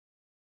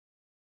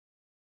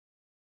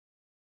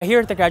Here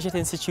at the Graduate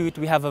Institute,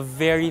 we have a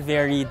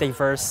very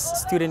diverse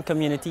student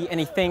community, and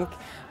I think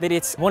that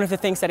it's one of the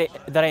things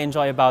that I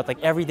enjoy about,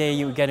 like, every day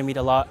you get to meet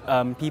a lot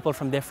people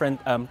from different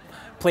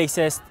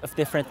places, of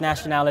different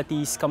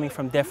nationalities, coming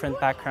from different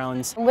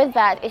backgrounds. With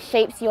that, it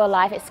shapes your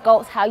life, it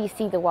sculpts how you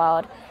see the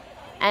world,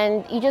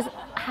 and you just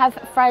have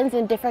friends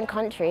in different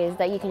countries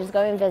that you can just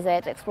go and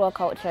visit, explore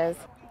cultures.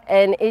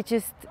 And it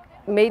just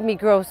made me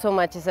grow so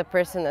much as a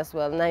person as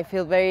well, and I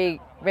feel very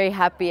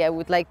happy. I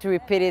would like to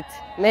repeat it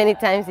many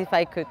times if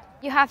I could.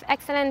 You have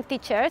excellent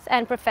teachers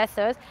and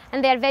professors,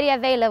 and they are very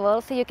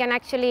available, so you can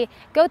actually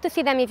go to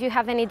see them if you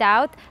have any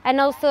doubt. And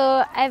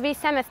also every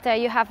semester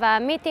you have a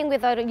meeting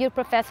with your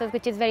professors,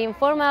 which is very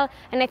informal,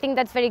 and I think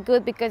that's very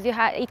good because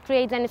it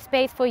creates a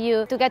space for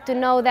you to get to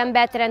know them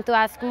better and to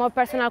ask more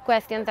personal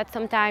questions that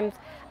sometimes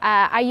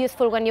are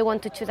useful when you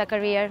want to choose a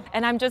career.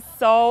 And I'm just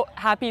so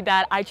happy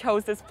that I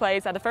chose this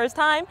place at the first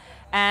time,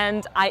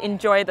 and I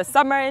enjoy the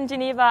summer in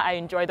Geneva, I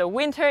enjoy the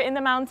winter in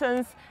the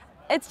mountains.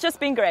 It's just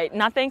been great.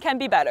 Nothing can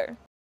be better.